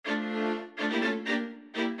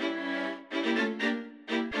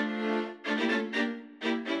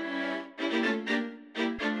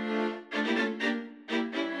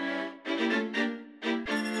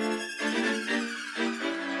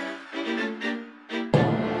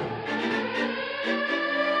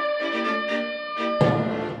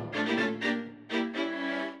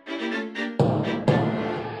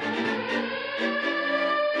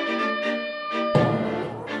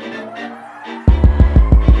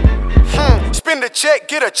Spend a check,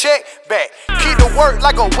 get a check back. Keep the work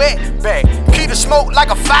like a wet bag. Keep the smoke like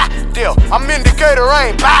a fire deal. I'm indicator,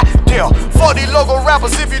 I ain't buy deal. 40 local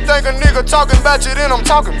rappers, if you think a nigga talking about you, then I'm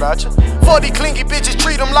talking about you. 40 clinky bitches,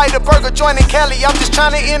 treat them like the burger joint in Cali. I'm just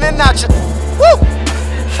trying to in and out you. Woo!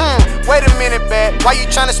 Wait a minute, bad. Why you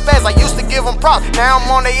tryna spaz? I used to give them props. Now I'm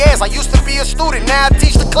on their ass. I used to be a student. Now I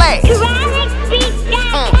teach the class.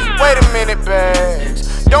 Wait a minute, bags.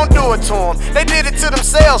 Don't do it to them. They did it to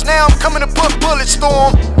themselves. Now I'm coming to put bullets through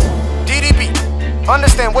them. DDB.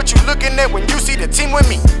 Understand what you looking at when you see the team with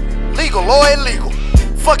me. Legal or illegal.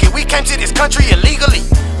 Fuck it, we came to this country illegally.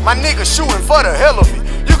 My nigga shooting for the hell of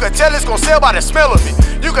it. You can tell it's gon' sell by the smell of it.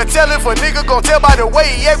 You can tell if a nigga gon' tell by the way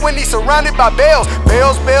he act when he's surrounded by bells.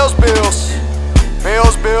 Bells, bells, bells.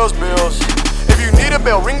 Bells, bells, bells. If you need a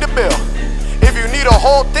bell, ring the bell. If you need a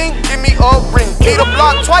whole thing, give me a ring. Need a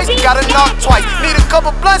block twice, gotta knock twice. Need a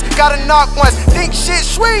couple blunts, gotta knock once. Think shit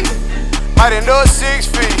sweet. Might end up 6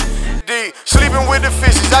 feet deep. Sleeping with the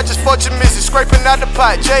fishes, I just fucked your missus. Scraping out the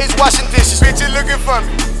pot, Jay's washing dishes. Bitch, you looking for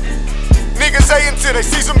me. Niggas hating till they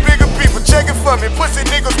see some bigger people checking for me. Pussy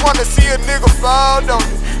niggas wanna see a nigga fall, don't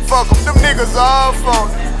they? Fuck them niggas all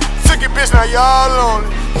phony. Took your bitch, now y'all on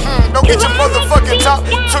it. Don't get your motherfucking top.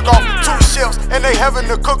 Took off 2 shells and they having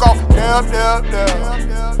to cook off. Damn,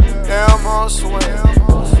 I'm swear.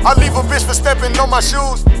 I leave a bitch for stepping on my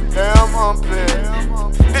shoes. Damn, I'm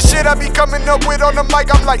pissed. This shit I be coming up with on the mic,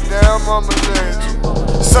 I'm like, damn, I'm a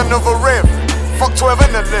legend. Son of a rev, fuck 12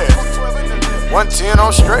 and 11. 110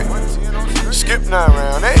 on straight. Skip 9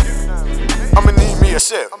 round, I'ma need me a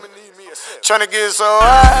 7. Tryna get so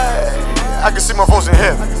high, I can see my folks in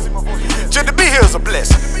heaven. Just to be here is a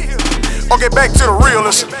blessing. Okay, back to the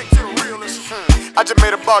realest. I just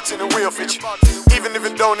made a box in the wheel fit you. Even if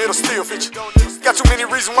it don't, it'll still fit you. Got too many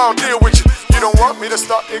reasons why I don't deal with you. You don't want me to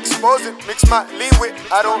start exposing. Mix my lean with,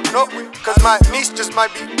 I don't know. Cause my niece just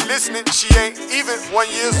might be listening. She ain't even 1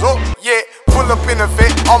 year old yet. Pull up in a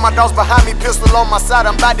vet, all my dogs behind me, pistol on my side.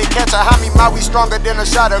 I'm about to catch a homie. My weed stronger than a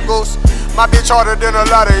shot of ghost. My bitch harder than a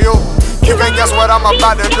lot of you. You can't guess what I'm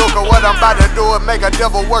about to do, cause what I'm about to do is make a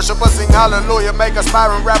devil worshiper sing hallelujah. Make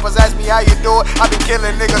aspiring rappers ask me how you do it. I been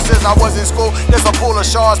killing niggas since I was in school. There's a pool of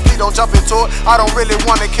shards, please don't jump into it. I don't really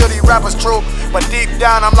wanna kill these rappers, true, but deep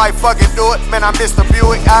down I'm like, fuck it, do it. Man, I miss the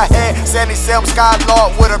Buick I had, 77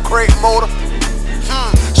 Skylord with a crate motor.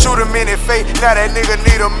 Shoot him in the face, now that nigga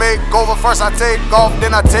need a makeover. First I take off,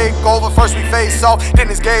 then I take over. First we face off, then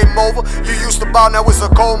it's game over. You used to ball, now it's a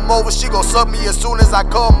comb over. She gon' suck me as soon as I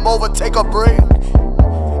come over. Take a break,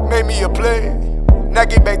 made me a play. Now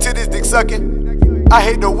get back to this dick sucking. I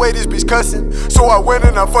hate the way this bitch cussing, so I went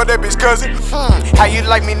in for that bitch cousin. How you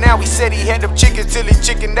like me now? He said he had them chickens till he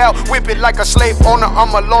chickened out. Whip it like a slave owner,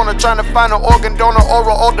 I'm a loner. Trying to find an organ donor or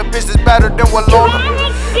an older bitch that's better than Walona.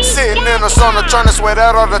 Sitting in the sauna trying to sweat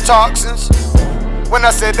out all the toxins. When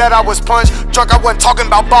I said that I was punched drunk, I wasn't talking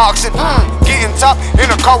about boxing. Getting top in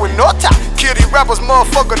a car with no top. Kill these rappers,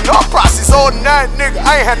 motherfucker, no process. All night, nigga,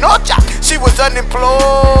 I ain't had no job. She was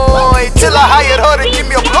unemployed till I hired her to give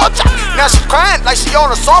me a blowjob. Now she crying like she on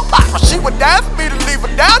a soap opera. She would die for me to leave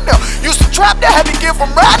her down there. Used to trap there, had to get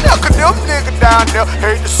from right there. Cause them niggas down there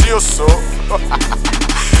hate to see us up.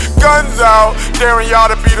 Guns out, daring y'all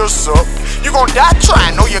to beat us up. You gon' die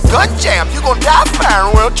trying, know your gun jam. You gon' die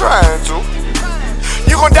firing, well trying to.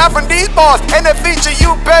 You gon' die from these bars, and that feature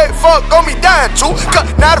you paid for gon' be dying too. Cause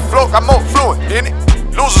now the flow got more fluent in it.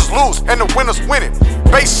 Losers lose, and the winners winning.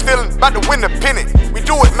 Bass feeling about to win the pennant. We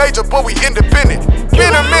do it major, but we independent.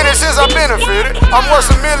 Been a minute since I benefited. I'm worth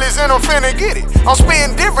some millions and I'm finna get it. I'm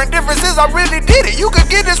spitting different since I really did it. You could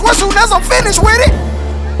get this one soon as I'm finished with it.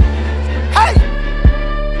 Hey!